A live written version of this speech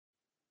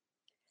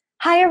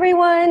Hi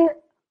everyone,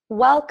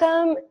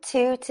 welcome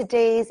to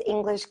today's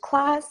English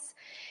class.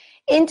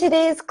 In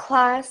today's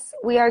class,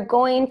 we are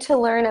going to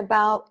learn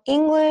about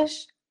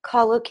English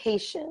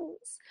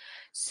collocations.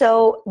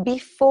 So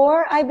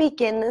before I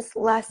begin this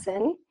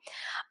lesson,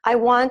 I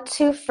want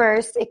to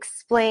first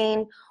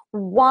explain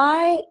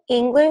why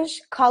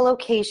English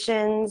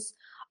collocations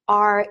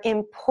are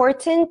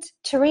important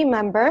to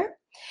remember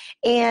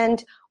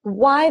and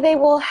why they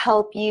will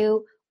help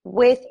you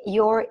with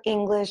your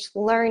English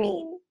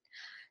learning.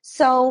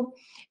 So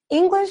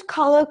English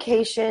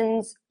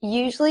collocations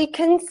usually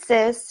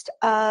consist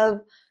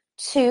of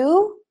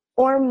two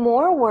or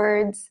more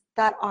words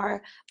that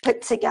are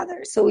put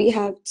together. So we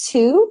have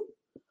two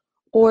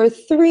or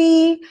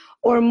three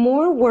or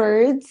more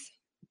words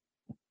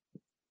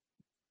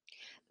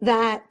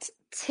that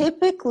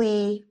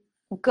typically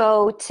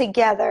go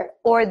together,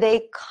 or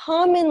they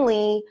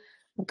commonly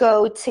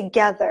go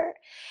together.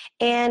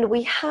 And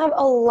we have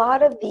a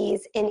lot of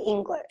these in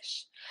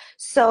English.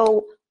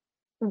 So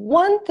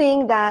one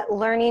thing that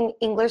learning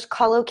English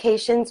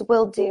collocations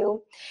will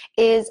do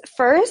is,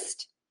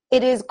 first,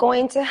 it is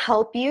going to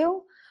help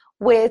you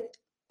with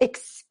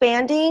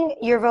expanding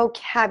your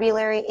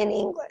vocabulary in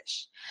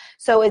English.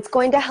 So it's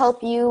going to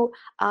help you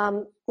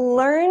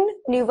learn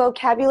new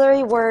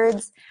vocabulary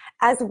words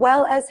as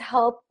well as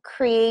help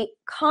create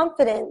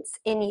confidence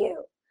in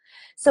you.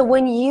 So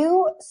when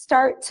you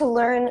start to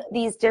learn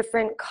these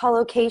different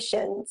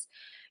collocations,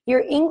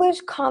 your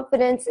English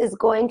confidence is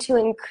going to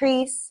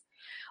increase.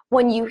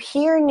 When you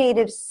hear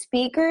native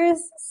speakers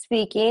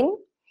speaking,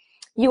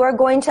 you are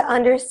going to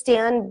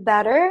understand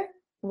better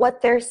what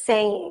they're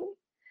saying.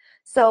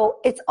 So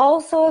it's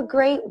also a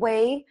great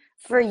way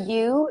for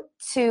you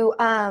to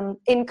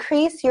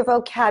increase your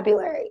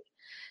vocabulary.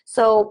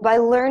 So by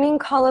learning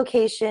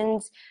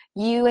collocations,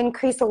 you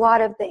increase a lot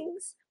of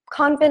things: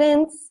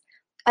 confidence,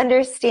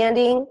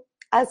 understanding,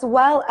 as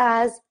well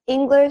as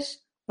English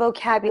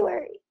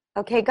vocabulary.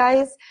 Okay,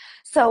 guys?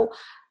 So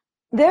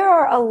there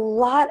are a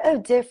lot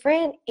of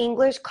different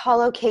English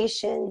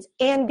collocations,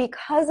 and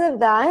because of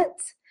that,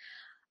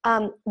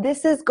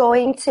 this is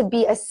going to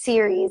be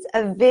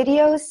a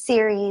video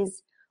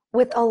series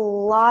with a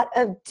lot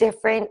of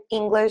different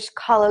English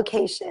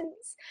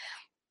collocations.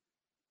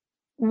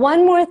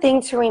 One more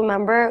thing to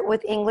remember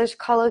with English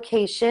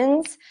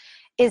collocations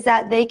is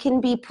that they can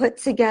be put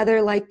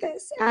together like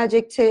this: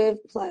 adjective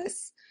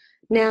plus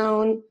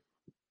noun,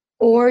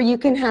 or you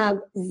can have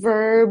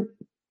verb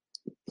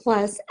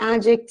plus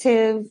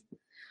adjective,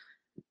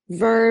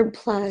 verb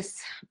plus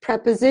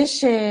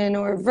preposition,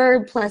 or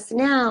verb plus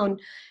noun.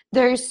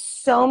 There's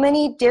so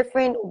many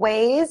different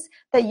ways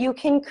that you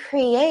can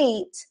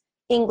create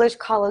English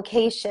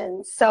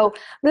collocations. So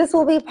this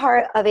will be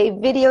part of a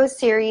video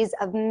series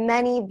of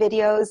many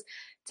videos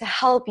to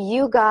help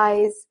you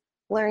guys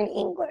learn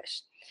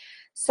English.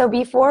 So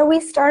before we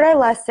start our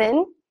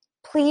lesson,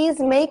 please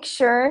make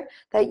sure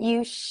that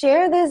you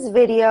share this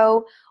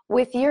video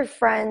with your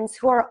friends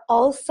who are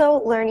also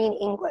learning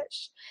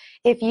English.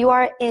 If you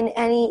are in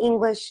any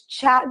English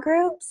chat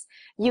groups,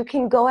 you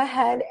can go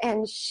ahead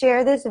and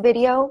share this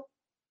video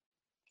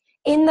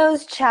in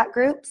those chat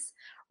groups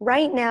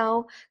right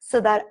now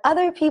so that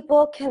other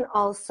people can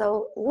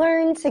also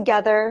learn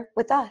together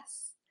with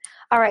us.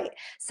 All right,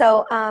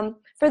 so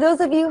for those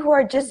of you who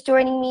are just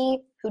joining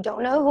me, who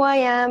don't know who I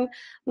am,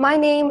 my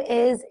name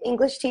is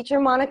English teacher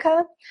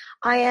Monica.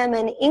 I am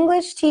an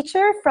English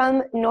teacher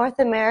from North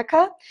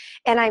America,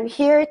 and I'm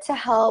here to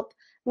help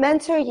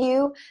mentor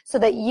you so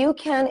that you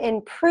can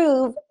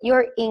improve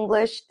your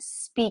English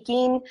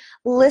speaking,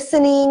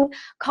 listening,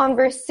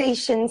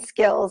 conversation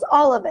skills,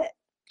 all of it.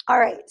 All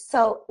right,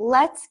 so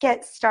let's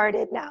get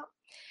started now.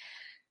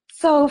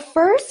 So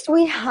first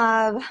we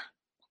have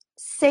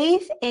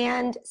safe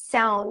and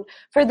sound.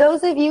 For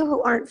those of you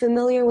who aren't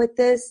familiar with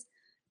this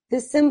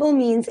symbol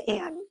means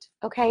and,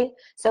 okay?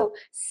 So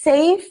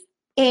safe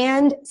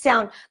and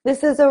sound.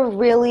 This is a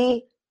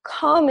really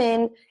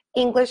common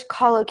English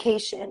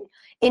collocation.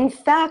 In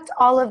fact,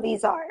 all of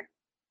these are.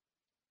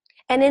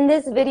 And in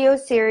this video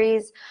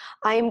series,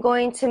 I am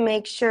going to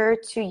make sure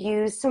to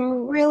use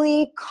some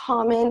really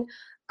common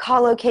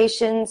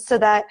collocations so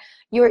that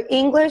your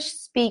English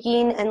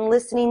speaking and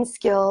listening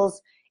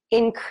skills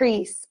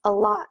increase a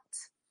lot.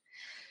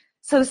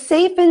 So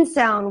safe and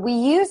sound, we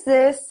use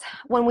this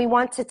when we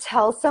want to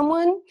tell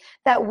someone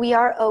that we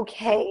are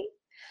okay.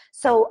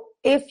 So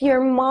if your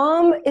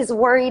mom is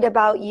worried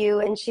about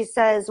you and she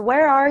says,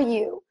 "Where are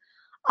you?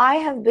 I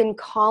have been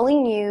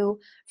calling you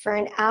for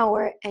an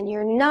hour and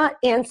you're not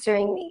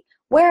answering me.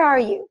 Where are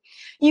you?"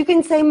 You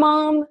can say,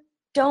 "Mom,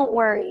 don't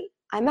worry.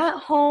 I'm at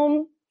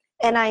home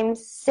and I'm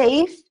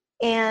safe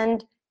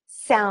and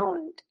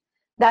sound."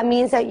 That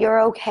means that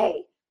you're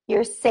okay.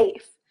 You're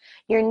safe.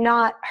 You're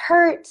not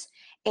hurt,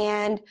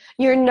 and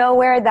you're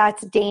nowhere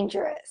that's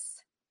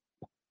dangerous.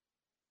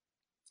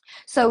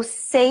 So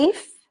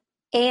safe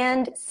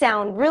and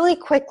sound. Really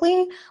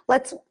quickly,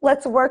 let's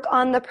work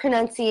on the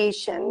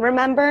pronunciation.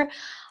 Remember,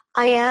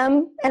 I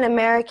am an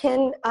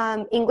American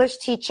English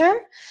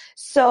teacher,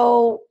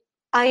 so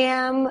I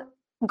am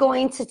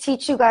going to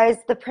teach you guys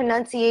the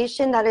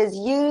pronunciation that is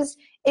used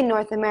in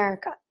North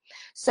America.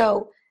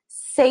 So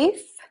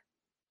safe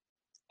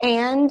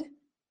and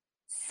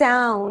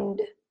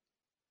sound,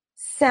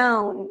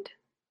 sound,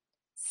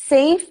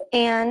 safe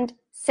and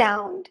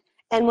sound.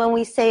 And when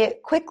we say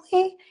it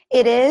quickly,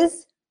 it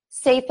is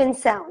safe and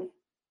sound.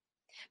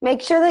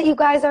 Make sure that you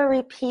guys are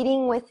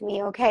repeating with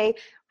me, okay?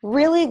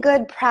 Really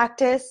good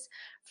practice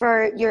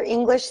for your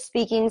English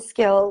speaking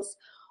skills.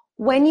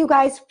 When you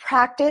guys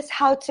practice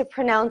how to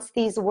pronounce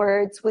these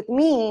words with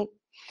me,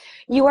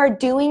 you are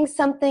doing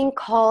something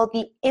called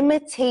the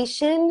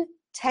imitation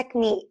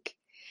technique.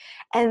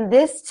 And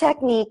this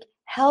technique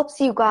helps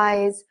you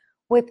guys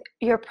with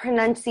your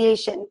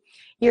pronunciation.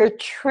 You're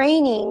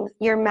training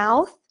your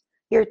mouth,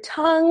 your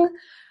tongue,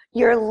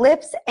 your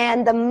lips,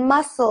 and the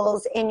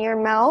muscles in your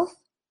mouth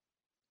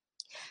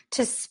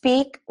to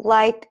speak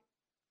like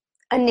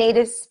a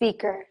native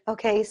speaker.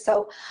 Okay,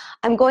 so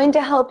I'm going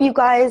to help you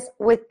guys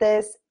with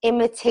this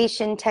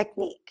imitation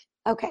technique.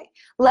 Okay,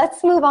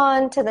 let's move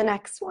on to the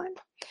next one.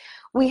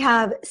 We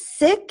have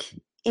sick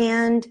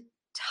and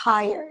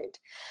tired.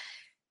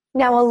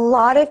 Now, a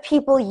lot of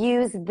people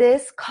use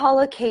this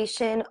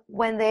collocation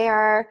when they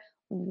are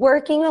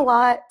working a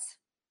lot,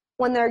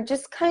 when they're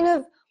just kind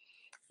of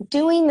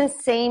doing the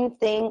same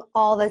thing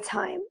all the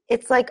time.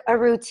 It's like a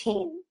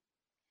routine.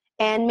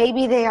 And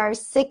maybe they are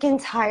sick and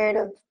tired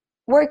of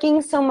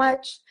working so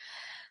much.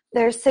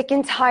 They're sick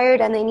and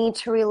tired and they need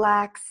to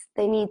relax.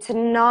 They need to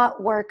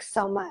not work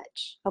so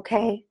much,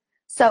 okay?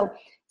 So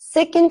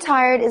sick and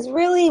tired is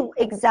really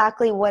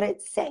exactly what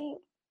it's saying.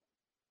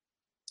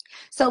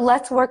 So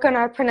let's work on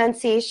our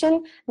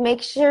pronunciation.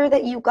 Make sure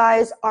that you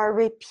guys are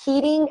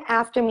repeating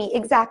after me.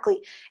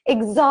 Exactly.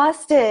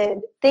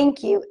 Exhausted.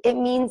 Thank you. It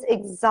means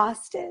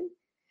exhausted.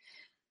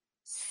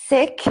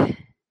 Sick.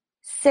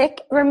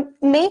 Sick.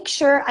 Make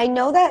sure, I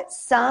know that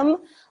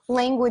some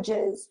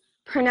languages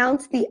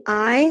pronounce the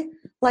I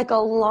like a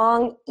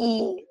long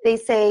E. They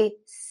say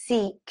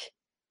seek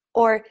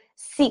or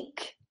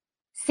seek,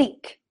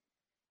 seek.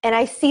 And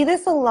I see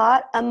this a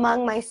lot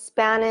among my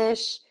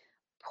Spanish,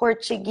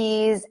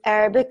 Portuguese,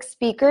 Arabic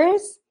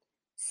speakers.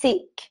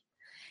 Seek.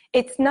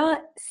 It's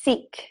not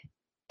seek.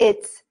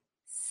 It's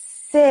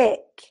sick.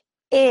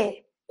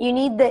 I. You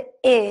need the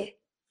I.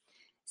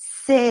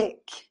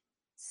 Sick.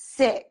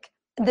 Sick.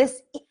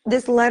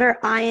 This letter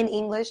I in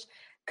English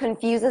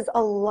confuses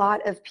a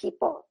lot of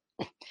people.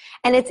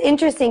 And it's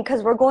interesting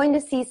because we're going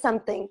to see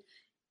something.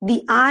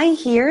 The I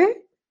here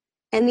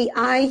and the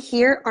I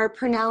here are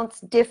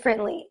pronounced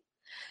differently.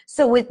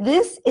 So with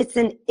this, it's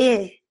an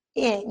I.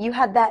 You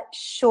have that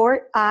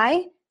short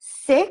I,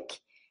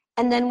 sick,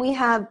 and then we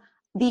have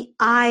the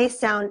I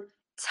sound,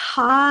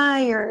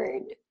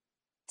 tired,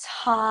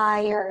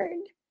 tired,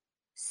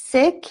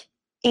 sick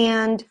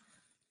and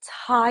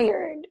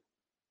tired.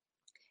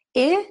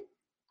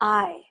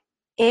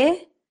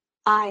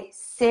 I,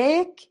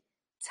 sick,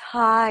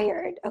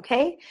 tired,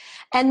 okay?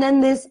 And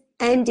then this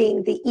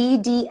ending, the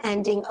ED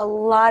ending, a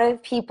lot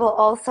of people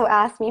also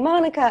ask me,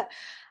 Monica,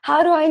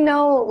 how do I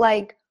know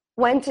like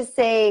when to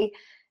say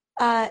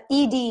ed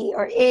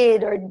or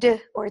id or d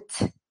or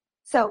t?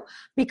 So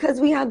because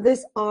we have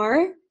this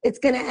R, it's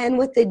going to end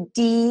with the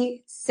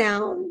D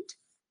sound.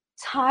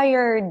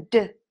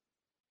 Tired,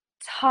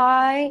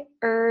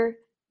 tired,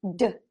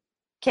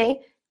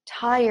 okay?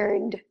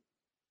 Tired.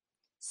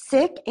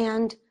 Sick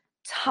and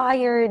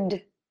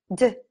tired,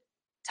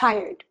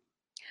 tired.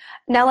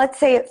 Now let's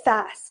say it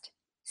fast.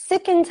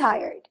 Sick and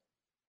tired.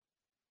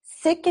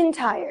 Sick and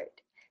tired.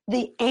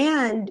 The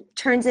and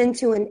turns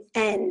into an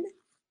N.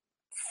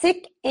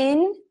 Sick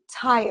and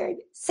tired.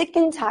 Sick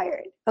and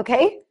tired.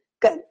 Okay?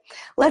 Good.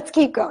 Let's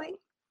keep going.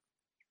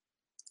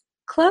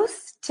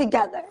 Close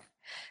together.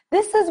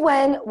 This is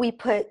when we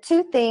put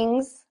two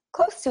things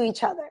close to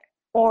each other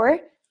or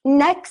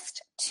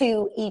next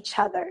to each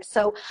other.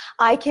 So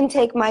I can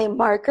take my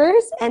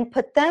markers and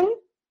put them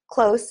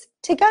close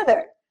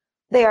together.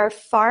 They are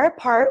far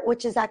apart,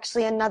 which is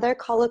actually another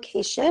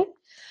collocation.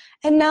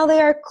 And now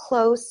they are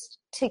close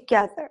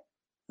together.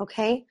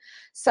 Okay?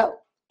 So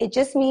it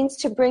just means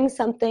to bring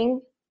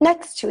something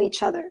next to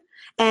each other.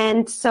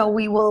 And so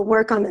we will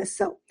work on this.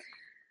 So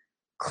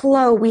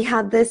we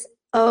have this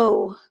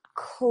O,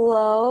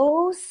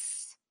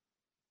 close,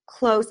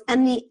 close.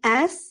 And the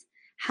S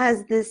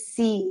has the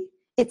C.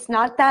 It's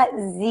not that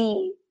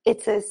Z,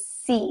 it's a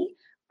C.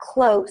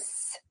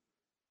 Close,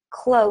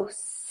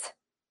 close.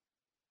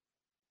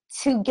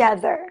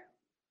 Together,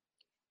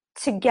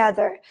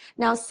 together.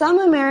 Now, some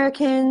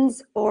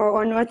Americans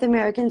or North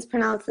Americans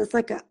pronounce this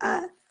like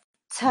a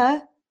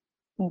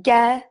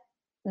together,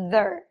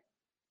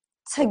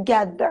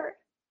 together.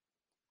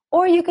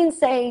 Or you can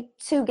say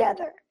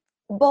together.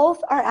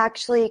 Both are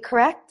actually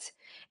correct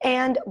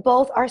and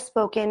both are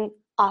spoken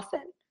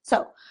often.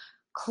 So,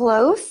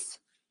 close,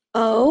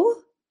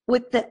 O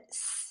with the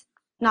S,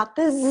 not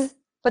the Z,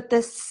 but the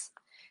S.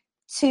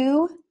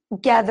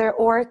 Together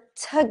or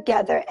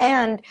together.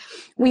 And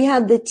we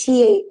have the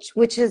TH,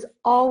 which is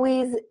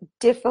always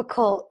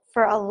difficult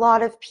for a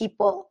lot of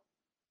people.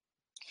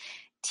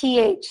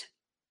 TH.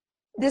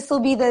 This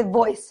will be the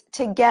voice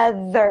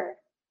together.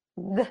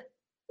 The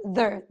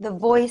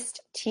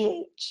voiced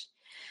TH.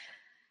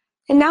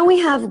 And now we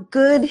have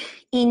good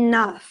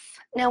enough.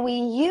 Now we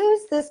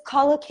use this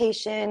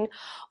collocation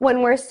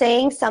when we're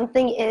saying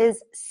something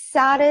is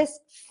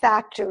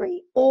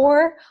satisfactory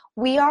or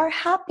we are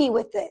happy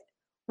with it.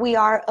 We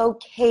are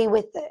okay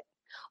with it.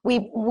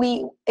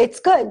 It's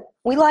good.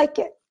 We like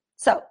it.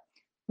 So,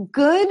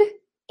 good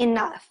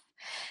enough.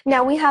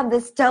 Now we have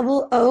this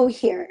double O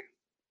here.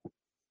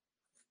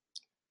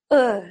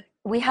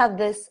 We have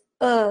this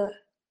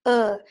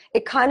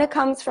It kind of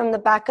comes from the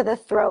back of the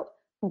throat.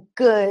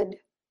 Good.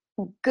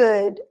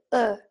 Good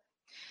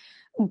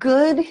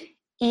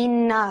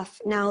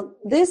enough. Now,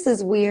 this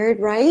is weird,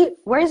 right?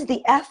 Where's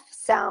the F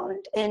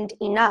sound in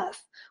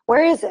enough?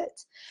 Where is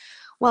it?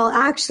 Well,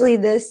 actually,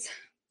 this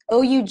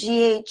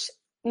OUGH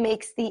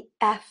makes the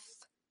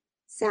F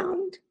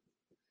sound.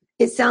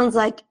 It sounds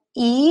like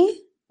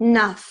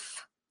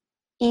enough.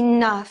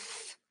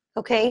 Enough.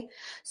 Okay?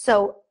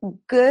 So,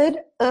 good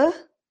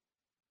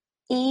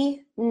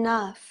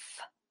enough.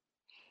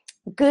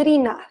 Good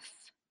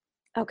enough.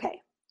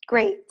 Okay,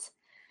 great.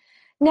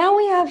 Now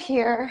we have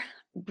here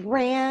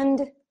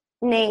brand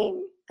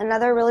name,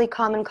 another really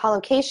common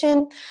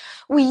collocation.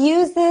 We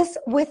use this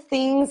with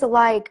things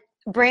like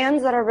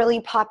brands that are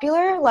really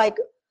popular, like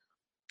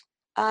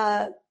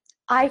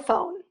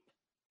iPhone,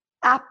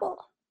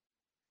 Apple,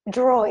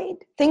 Droid,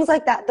 things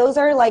like that. Those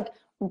are like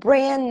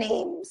brand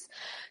names.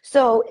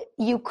 So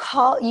you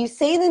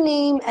say the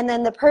name and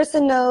then the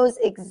person knows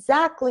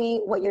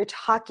exactly what you're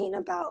talking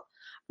about.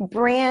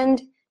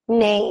 Brand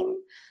name.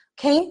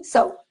 Okay,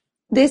 so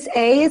this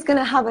A is going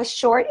to have a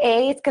short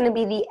A. It's going to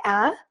be the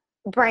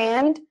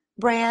brand,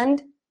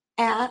 brand,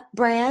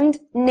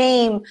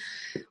 name.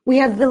 We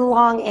have the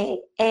long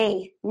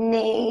A,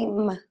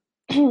 name,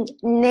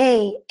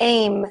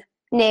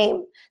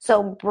 name.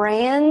 So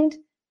brand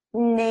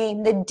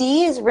name. The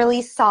D is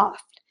really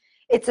soft.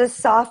 It's a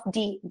soft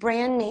D,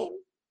 brand name.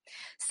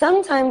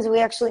 Sometimes we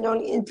actually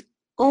don't, it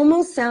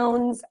almost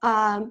sounds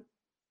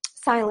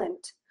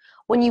silent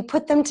when you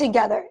put them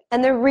together.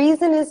 And the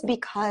reason is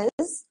because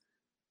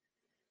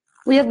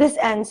we have this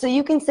N. So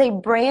you can say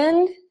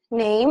brand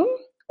name,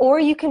 or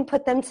you can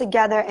put them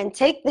together and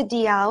take the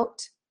D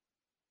out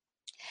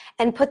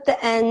and put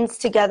the N's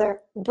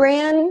together.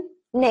 Brand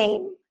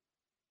name.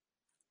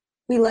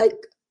 We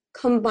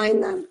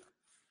combine them.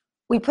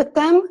 We put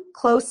them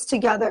close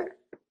together.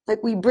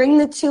 Like we bring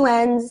the two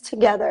N's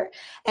together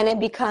and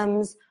it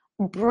becomes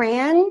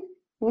brand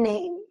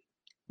name.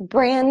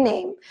 Brand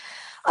name.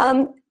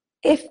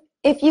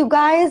 If you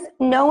guys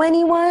know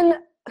anyone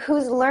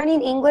who's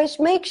learning English,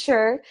 make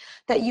sure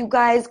that you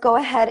guys go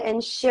ahead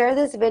and share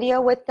this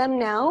video with them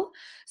now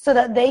so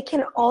that they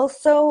can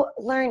also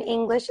learn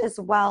English as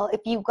well.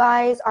 If you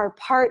guys are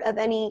part of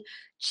any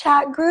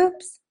chat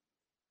groups,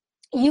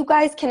 you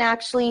guys can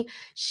actually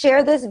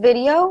share this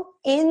video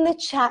in the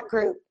chat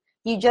group.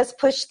 You just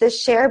push the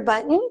share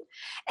button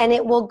and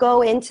it will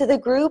go into the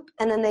group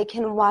and then they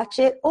can watch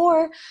it,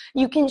 or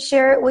you can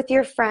share it with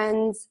your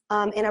friends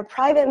in a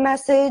private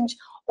message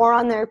or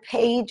on their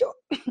page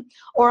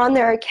or on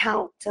their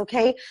account,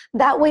 okay?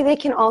 That way they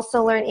can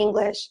also learn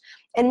English.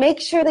 And make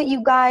sure that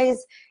you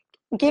guys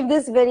give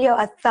this video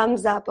a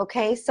thumbs up,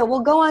 okay? So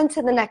we'll go on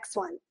to the next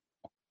one.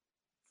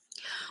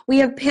 We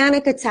have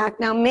panic attack.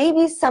 Now,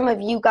 maybe some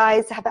of you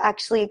guys have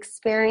actually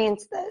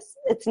experienced this.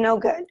 It's no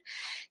good.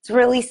 It's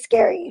really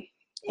scary.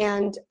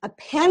 And a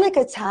panic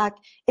attack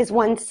is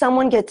when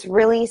someone gets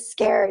really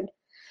scared.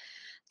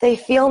 They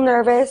feel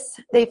nervous,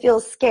 they feel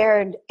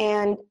scared,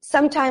 and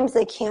sometimes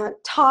they can't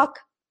talk,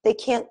 they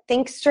can't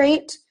think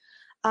straight,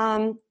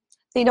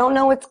 they don't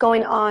know what's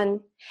going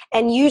on,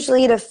 and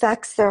usually it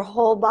affects their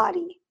whole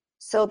body.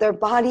 So their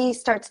body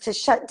starts to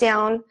shut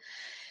down,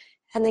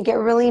 and they get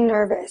really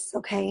nervous,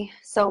 okay?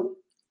 So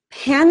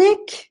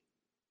panic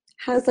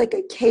has like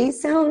a K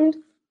sound.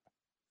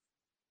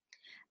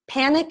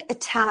 Panic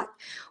attack.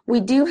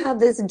 We do have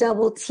this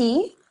double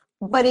T,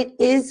 but it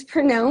is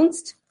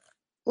pronounced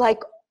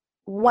like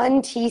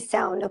one T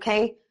sound,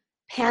 okay?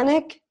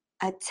 Panic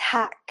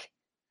attack.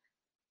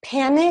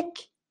 Panic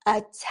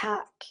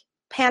attack.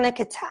 Panic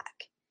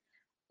attack.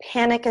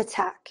 Panic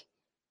attack.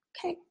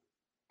 Okay.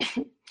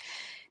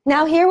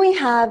 Now here we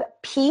have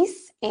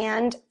peace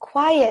and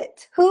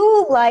quiet.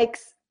 Who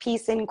likes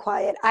peace and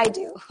quiet? I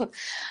do.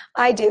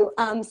 I do.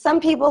 Some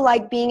people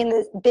like being in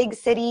this big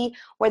city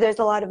where there's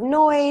a lot of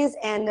noise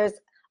and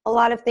there's a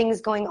lot of things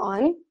going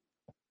on.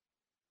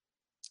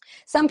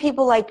 Some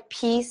people like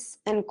peace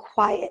and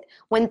quiet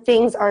when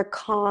things are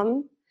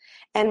calm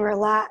and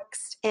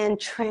relaxed and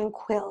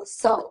tranquil.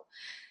 So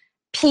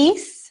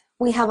peace,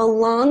 we have a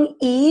long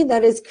E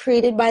that is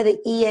created by the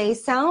EA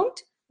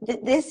sound.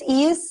 This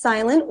E is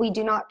silent. We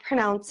do not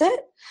pronounce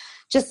it.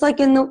 Just like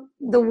in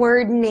the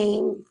word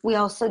name, we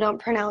also don't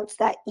pronounce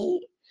that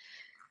E.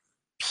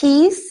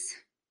 Peace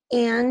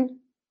and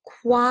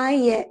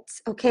quiet.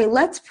 Okay,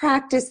 let's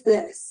practice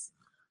this.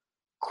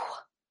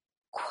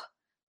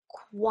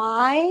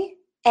 Quiet.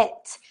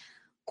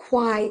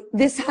 Quiet.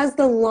 This has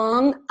the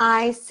long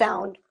I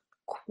sound.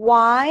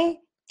 quiet.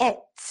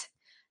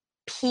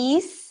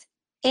 Peace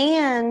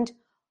and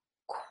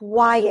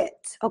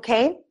quiet,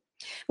 okay?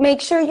 Make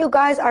sure you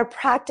guys are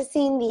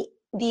practicing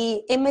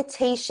the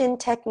imitation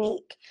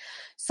technique.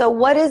 So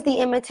what is the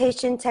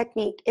imitation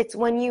technique? It's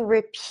when you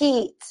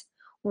repeat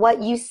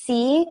what you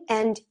see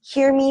and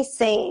hear me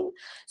saying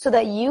so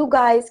that you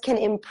guys can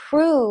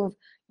improve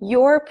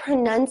your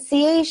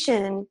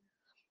pronunciation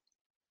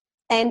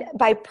and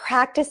by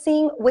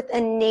practicing with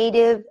a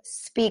native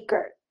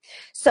speaker.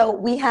 So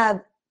we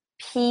have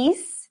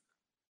peace.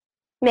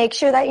 Make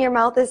sure that your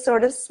mouth is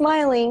sort of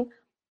smiling.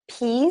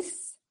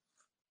 Peace.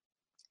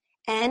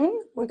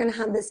 N, we're going to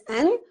have this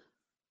N.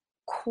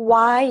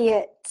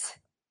 Quiet.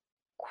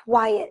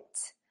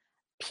 Quiet.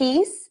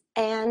 Peace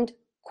and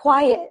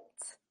quiet.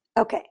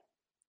 Okay,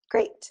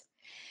 great.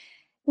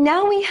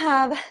 Now we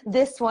have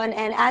this one,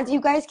 and as you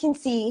guys can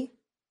see,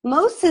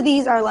 most of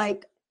these are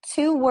like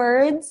two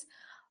words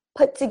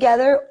put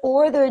together,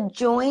 or they're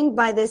joined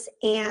by this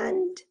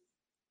and.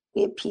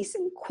 We have peace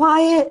and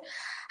quiet.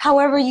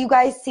 However, you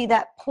guys see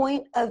that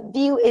point of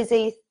view is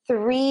a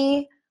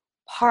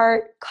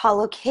 3-part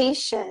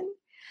collocation.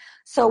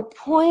 So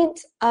point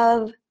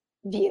of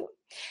view.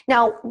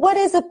 Now, what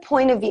is a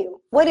point of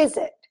view? What is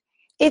it?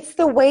 It's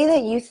the way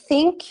that you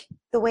think,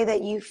 the way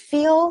that you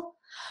feel,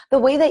 the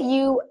way that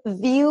you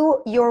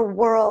view your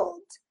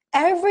world.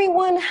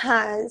 Everyone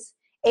has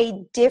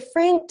a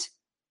different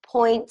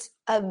point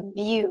of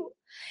view.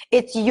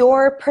 It's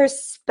your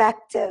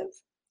perspective.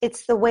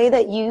 It's the way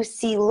that you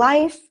see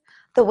life,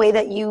 the way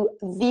that you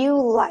view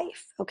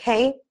life,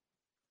 okay?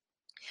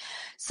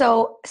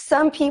 So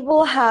some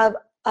people have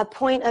a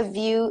point of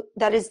view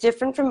that is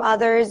different from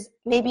others,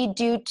 maybe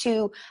due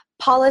to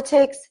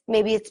politics,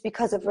 maybe it's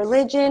because of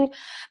religion,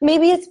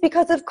 maybe it's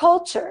because of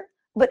culture,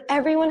 but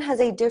everyone has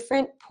a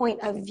different point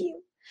of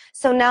view.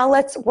 So now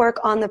let's work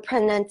on the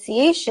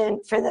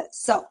pronunciation for this.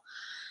 So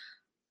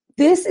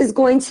this is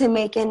going to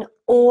make an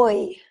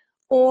oi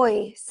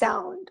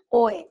sound,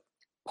 oi.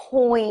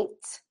 Point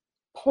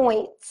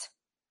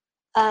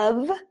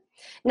of.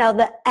 Now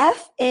the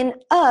F in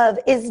of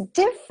is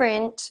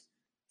different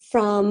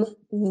from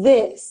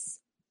this.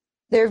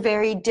 They're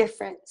very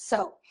different.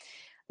 So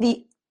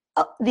the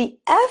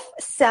F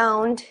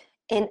sound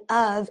in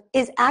of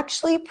is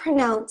actually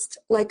pronounced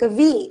like a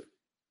V.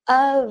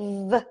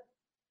 Of.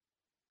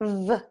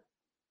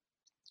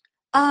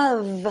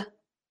 Of.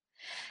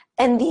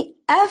 And the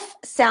F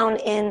sound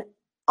in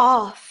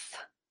off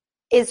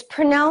is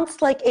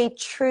pronounced like a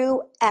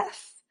true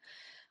F.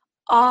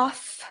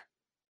 Off,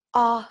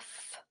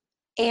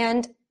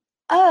 and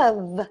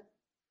of.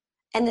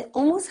 And it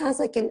almost has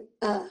like an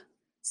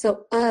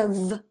So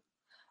of.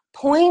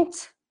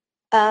 Point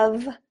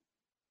of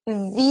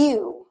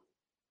view.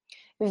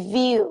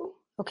 View,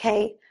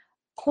 okay?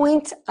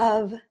 Point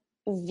of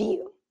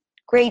view.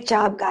 Great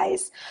job,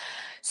 guys.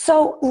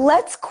 So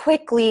let's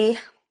quickly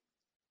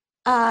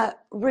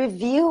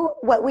review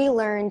what we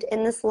learned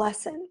in this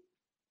lesson.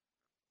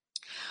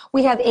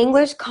 We have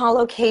English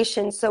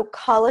collocations. So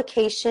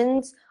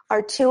collocations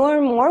are 2 or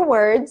more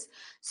words.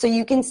 So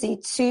you can see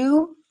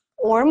 2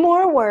 or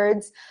more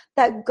words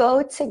that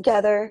go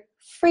together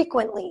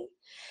frequently.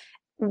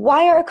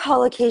 Why are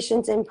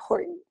collocations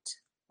important?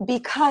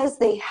 Because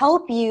they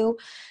help you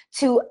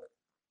to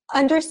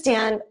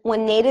understand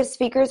when native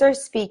speakers are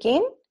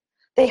speaking.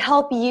 They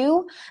help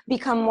you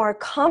become more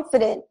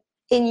confident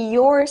in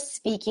your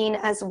speaking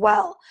as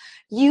well.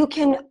 You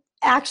can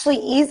actually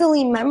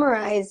easily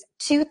memorize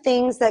 2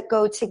 things that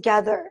go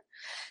together.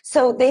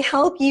 So they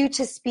help you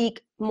to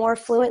speak more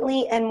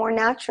fluently and more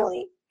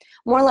naturally,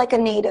 more like a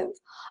native.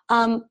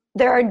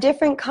 There are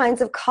different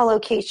kinds of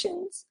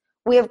collocations.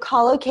 We have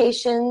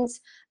collocations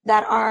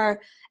that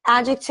are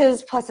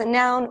adjectives plus a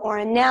noun, or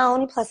a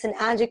noun plus an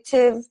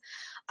adjective.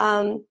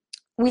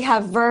 We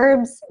have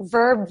verbs,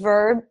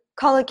 verb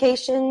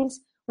collocations.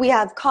 We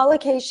have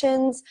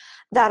collocations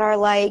that are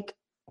like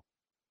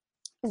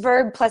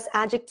verb plus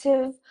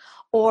adjective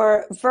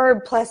or verb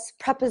plus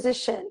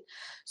preposition.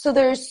 So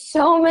there's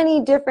so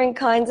many different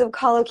kinds of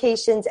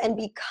collocations, and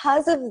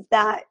because of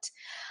that,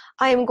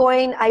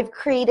 I've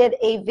created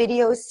a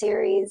video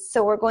series.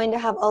 So we're going to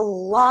have a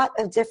lot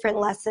of different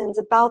lessons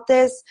about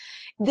this.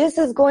 This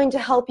is going to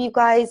help you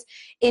guys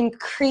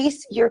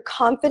increase your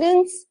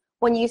confidence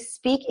when you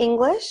speak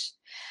English.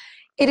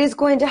 It is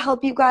going to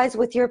help you guys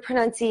with your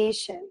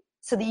pronunciation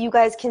so that you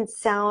guys can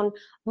sound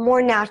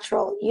more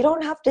natural. You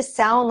don't have to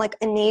sound like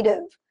a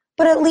native,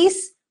 but at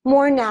least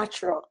more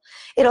natural.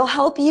 It'll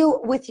help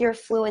you with your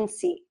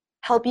fluency,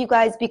 help you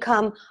guys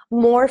become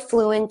more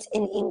fluent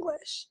in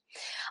English.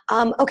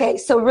 Okay,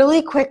 so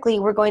really quickly,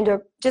 we're going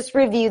to just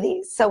review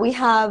these. So we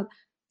have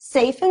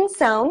safe and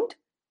sound,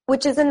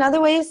 which is another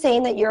way of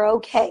saying that you're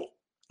okay,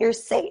 you're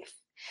safe.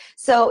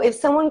 So if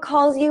someone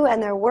calls you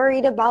and they're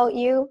worried about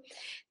you,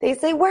 they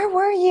say, "Where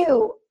were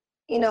you?"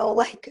 You know,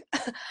 like,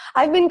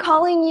 "I've been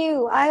calling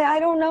you. I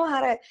don't know how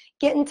to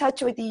get in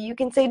touch with you." You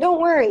can say, "Don't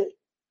worry.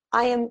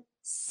 I am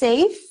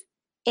safe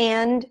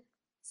and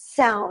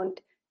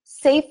sound."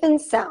 Safe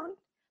and sound.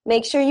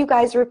 Make sure you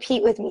guys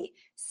repeat with me.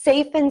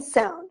 Safe and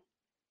sound.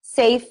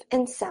 safe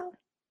and sound.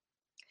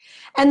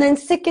 And then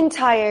sick and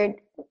tired,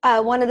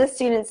 one of the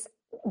students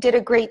did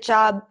a great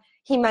job.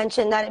 He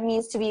mentioned that it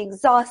means to be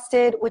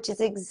exhausted, which is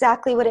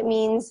exactly what it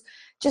means,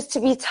 just to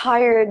be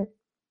tired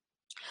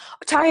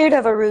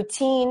of a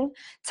routine,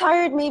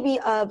 tired maybe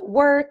of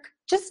work,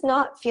 just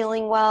not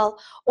feeling well,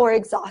 or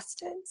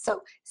exhausted.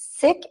 So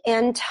sick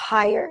and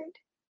tired.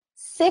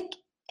 Sick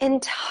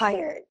and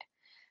tired.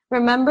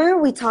 Remember,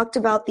 we talked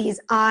about these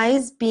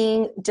I's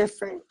being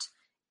different.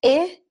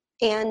 I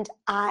and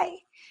I.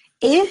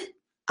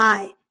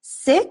 I.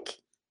 Sick,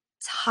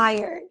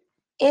 tired.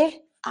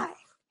 I.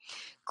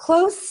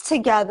 Close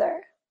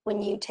together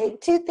when you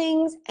take two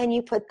things and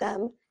you put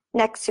them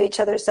next to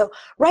each other. So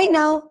right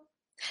now,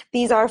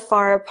 these are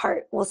far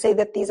apart. We'll say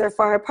that these are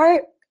far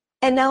apart,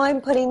 and now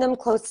I'm putting them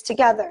close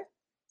together.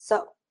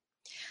 So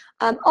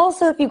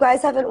also, if you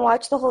guys haven't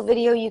watched the whole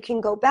video, you can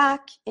go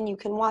back and you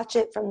can watch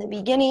it from the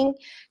beginning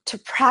to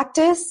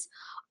practice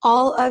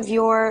all of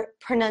your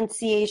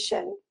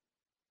pronunciation.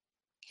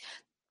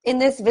 In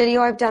this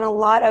video, I've done a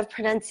lot of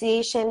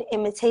pronunciation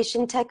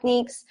imitation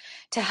techniques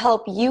to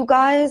help you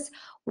guys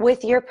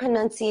with your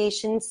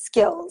pronunciation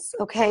skills,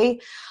 okay?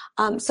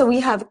 So we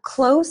have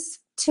close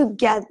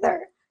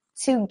together,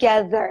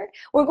 together.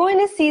 We're going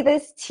to see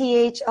this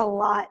TH a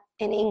lot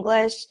in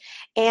English,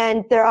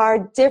 and there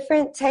are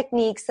different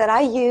techniques that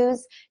I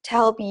use to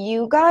help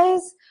you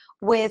guys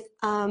with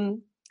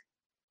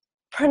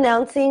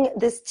pronouncing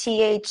this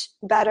TH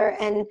better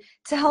and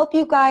to help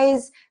you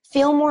guys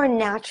feel more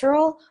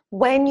natural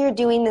when you're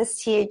doing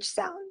this TH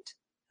sound,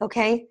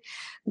 okay?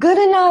 Good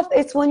enough,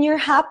 it's when you're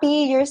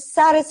happy, you're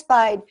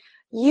satisfied,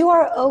 you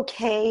are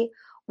okay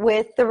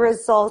with the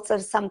results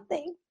of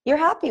something. You're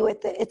happy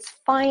with it. It's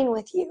fine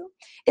with you.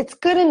 It's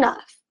good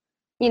enough.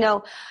 You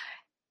know,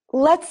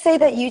 let's say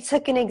that you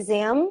took an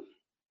exam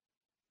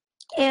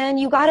and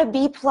you got a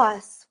B+,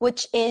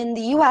 which in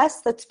the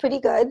US, that's pretty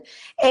good.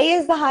 A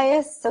is the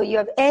highest, so you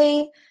have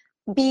A,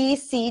 B,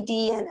 C,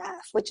 D, and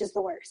F, which is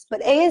the worst.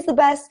 But A is the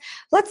best.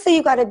 Let's say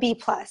you got a B+,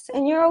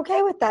 and you're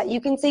okay with that.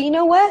 You can say, you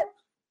know what?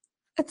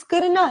 It's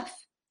good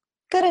enough.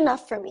 Good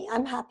enough for me.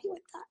 I'm happy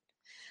with that.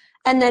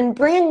 And then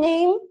brand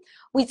name,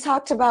 we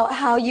talked about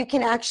how you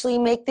can actually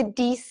make the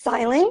D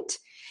silent,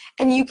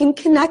 and you can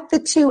connect the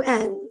two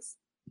ends.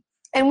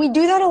 And we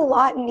do that a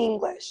lot in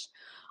English.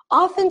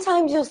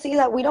 Oftentimes you'll see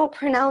that we don't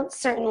pronounce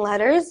certain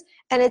letters,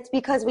 and it's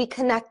because we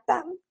connect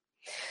them.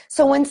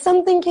 So when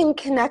something can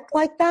connect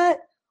like that,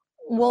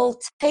 we'll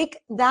take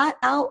that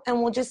out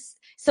and we'll just,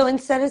 so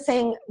instead of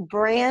saying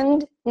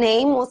brand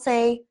name, we'll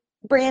say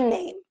brand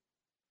name.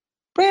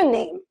 Brand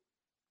name.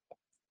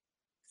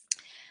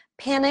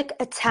 Panic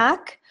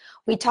attack.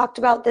 We talked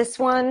about this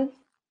one.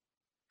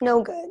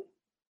 No good.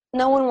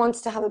 No one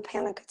wants to have a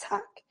panic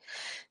attack.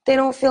 They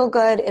don't feel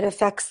good. It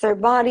affects their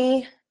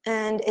body,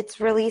 and it's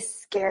really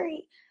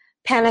scary.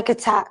 Panic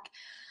attack.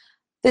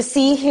 The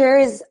C here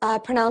is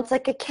pronounced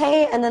like a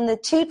K, and then the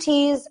two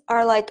T's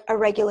are like a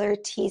regular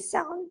T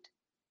sound.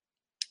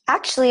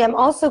 Actually, I'm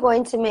also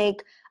going to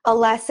make a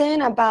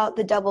lesson about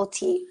the double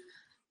T.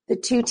 The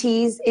two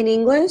T's in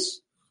English,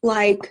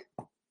 like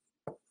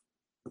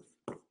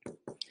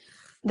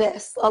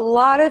this. A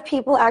lot of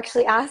people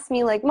actually ask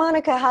me, like,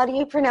 Monica, how do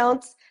you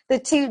pronounce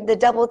the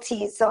double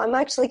T's? So I'm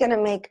actually going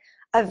to make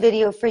a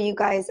video for you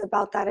guys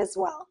about that as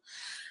well.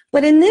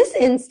 But in this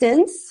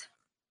instance,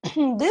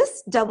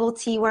 this double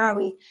T, where are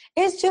we?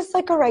 Is just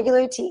like a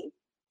regular T.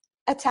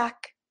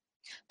 Attack.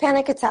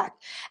 Panic attack.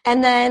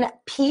 And then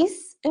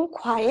peace and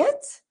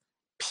quiet.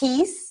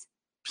 Peace.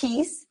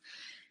 Peace.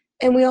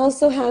 And we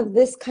also have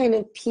this kind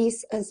of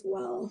peace as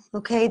well.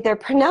 Okay? They're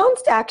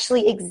pronounced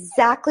actually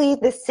exactly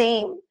the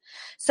same.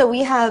 So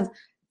we have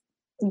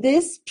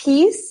this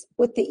piece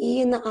with the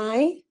E and the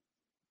I,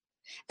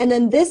 and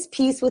then this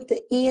piece with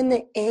the E and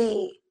the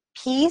A.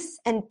 Peace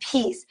and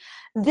peace.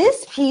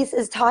 This piece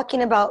is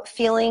talking about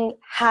feeling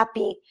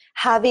happy,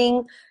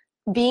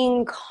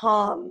 being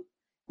calm,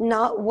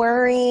 not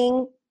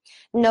worrying,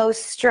 no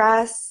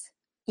stress.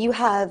 You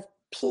have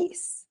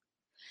peace.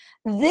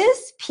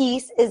 This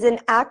piece is an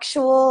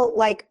actual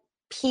like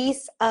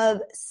piece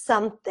of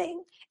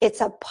something.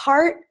 It's a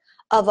part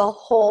of a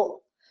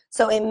whole.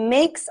 So it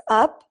makes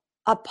up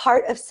a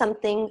part of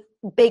something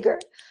bigger.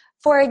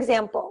 For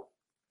example,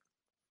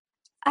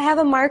 I have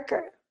a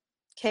marker,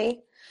 okay?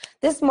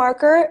 This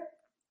marker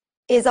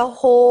is a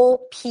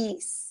whole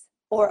piece,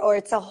 or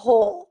it's a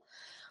whole.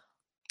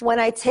 When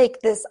I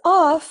take this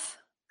off,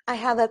 I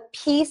have a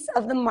piece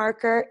of the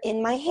marker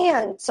in my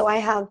hand. So I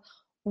have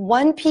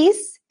one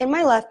piece in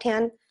my left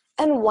hand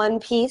and one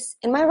piece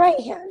in my right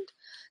hand.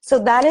 So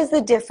that is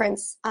the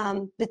difference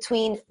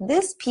between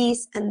this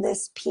piece and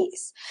this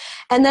piece.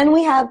 And then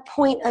we have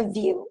point of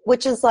view,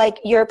 which is like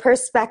your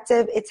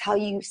perspective. It's how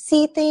you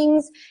see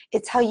things.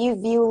 It's how you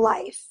view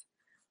life.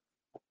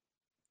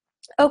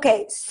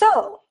 Okay,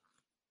 so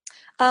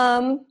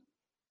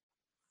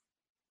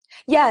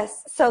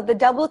yes, so the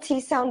double T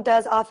sound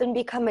does often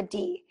become a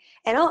D.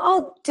 And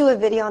I'll do a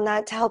video on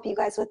that to help you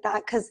guys with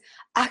that, because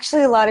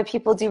actually a lot of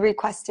people do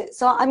request it.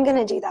 So I'm going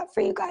to do that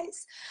for you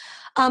guys.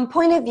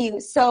 Point of view.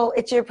 So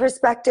it's your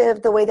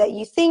perspective, the way that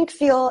you think,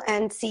 feel,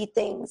 and see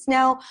things.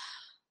 Now,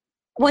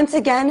 once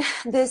again,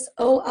 this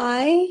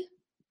OI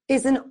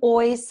is an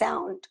oi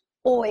sound.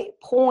 Oi,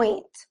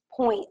 point.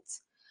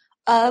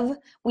 Of,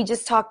 we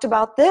just talked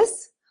about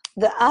this,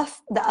 the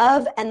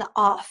of, and the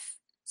off.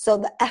 So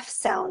the F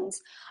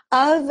sounds.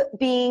 Of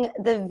being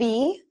the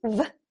V,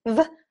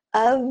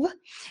 of,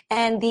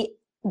 and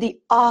the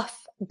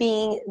off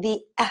being the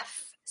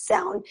F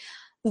sound.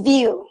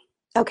 View.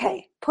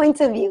 Okay, points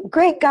of view.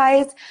 Great,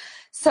 guys.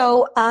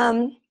 So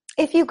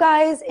if you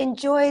guys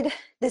enjoyed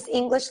this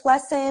English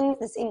lesson,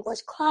 this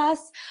English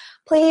class,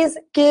 please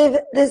give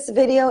this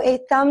video a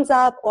thumbs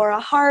up or a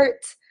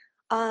heart,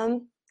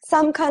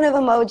 some kind of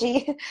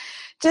emoji,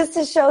 just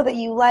to show that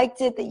you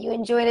liked it, that you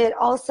enjoyed it.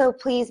 Also,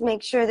 please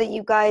make sure that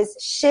you guys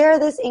share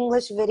this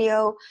English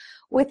video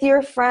with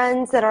your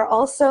friends that are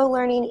also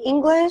learning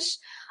English.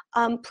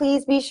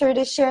 Please be sure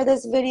to share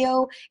this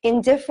video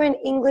in different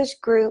English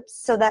groups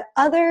so that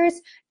others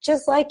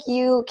just like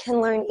you can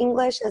learn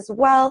English as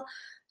well.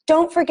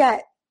 Don't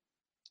forget,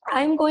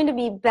 I'm going to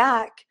be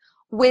back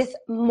with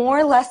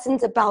more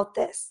lessons about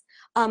this,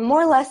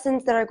 more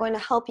lessons that are going to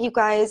help you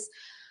guys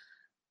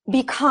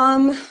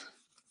become,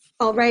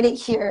 I'll write it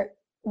here,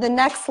 the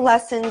next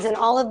lessons, and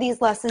all of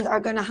these lessons are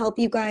going to help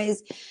you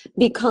guys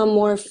become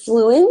more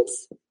fluent.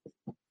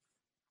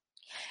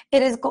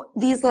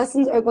 These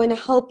lessons are going to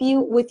help you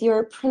with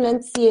your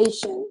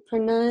pronunciation.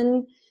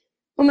 Oh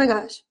my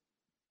gosh.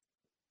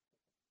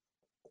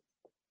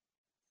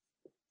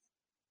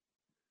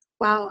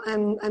 Wow,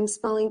 I'm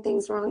spelling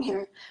things wrong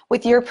here.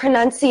 With your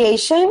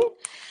pronunciation,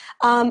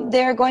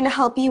 they're going to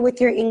help you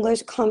with your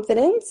English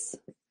confidence.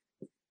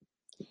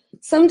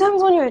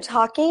 Sometimes when you're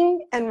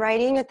talking and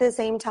writing at the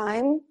same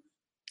time,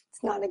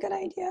 it's not a good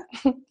idea.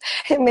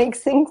 It makes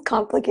things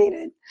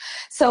complicated.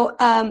 So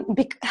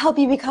help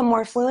you become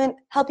more fluent,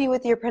 help you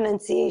with your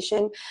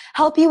pronunciation,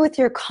 help you with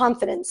your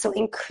confidence. So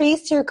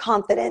increase your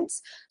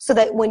confidence so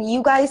that when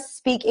you guys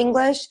speak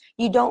English,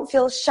 you don't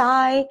feel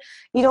shy,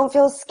 you don't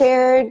feel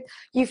scared,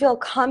 you feel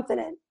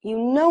confident. You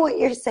know what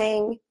you're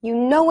saying, you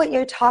know what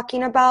you're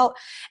talking about,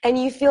 and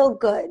you feel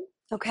good,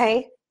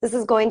 okay? This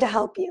is going to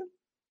help you.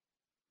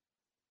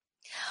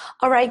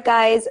 All right,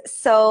 guys,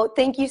 so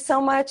thank you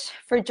so much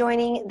for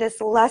joining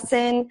this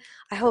lesson.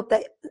 I hope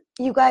that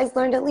you guys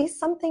learned at least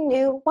something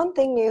new, one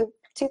thing new,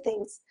 two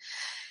things.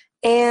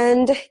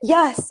 And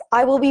yes,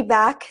 I will be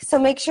back. So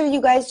make sure you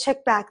guys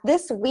check back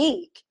this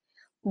week.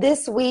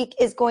 This week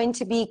is going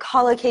to be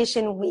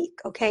collocation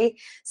week, okay?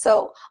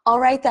 So I'll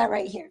write that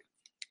right here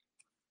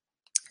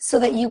so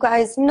that you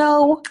guys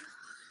know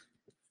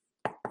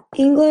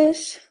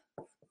English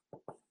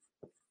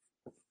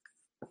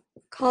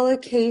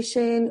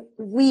collocation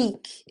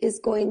week is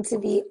going to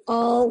be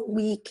all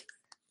week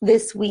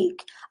this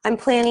week. I'm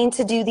planning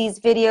to do these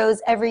videos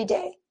every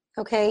day,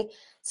 okay?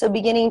 So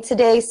beginning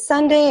today,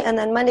 Sunday, and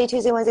then Monday,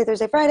 Tuesday, Wednesday,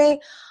 Thursday, Friday,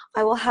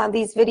 I will have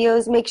these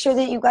videos. Make sure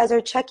that you guys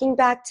are checking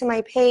back to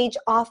my page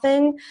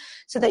often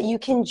so that you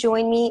can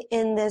join me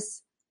in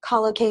this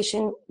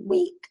collocation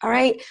week, all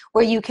right?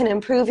 Where you can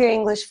improve your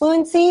English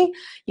fluency,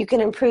 you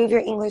can improve your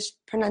English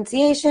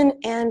pronunciation,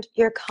 and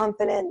your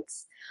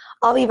confidence.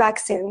 I'll be back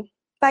soon.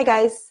 Bye,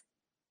 guys.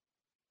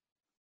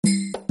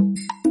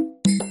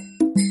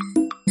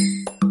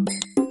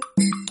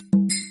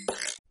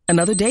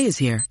 Another day is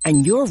here,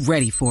 and you're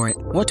ready for it.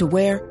 What to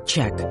wear?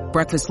 Check.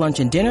 Breakfast, lunch,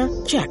 and dinner?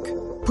 Check.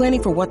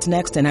 Planning for what's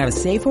next and how to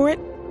save for it?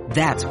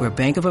 That's where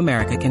Bank of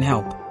America can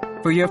help.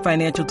 For your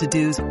financial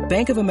to-dos,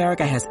 Bank of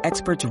America has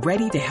experts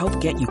ready to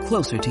help get you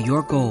closer to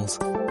your goals.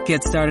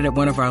 Get started at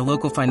one of our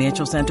local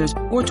financial centers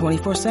or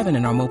 24/7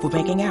 in our mobile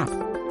banking app.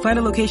 Find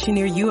a location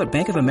near you at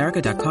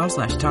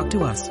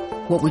bankofamerica.com/talktous.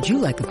 What would you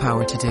like the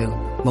power to do?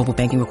 Mobile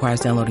banking requires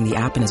downloading the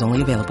app and is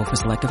only available for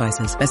select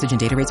devices. Message and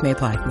data rates may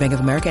apply. Bank of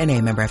America NA,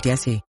 member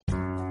FDIC.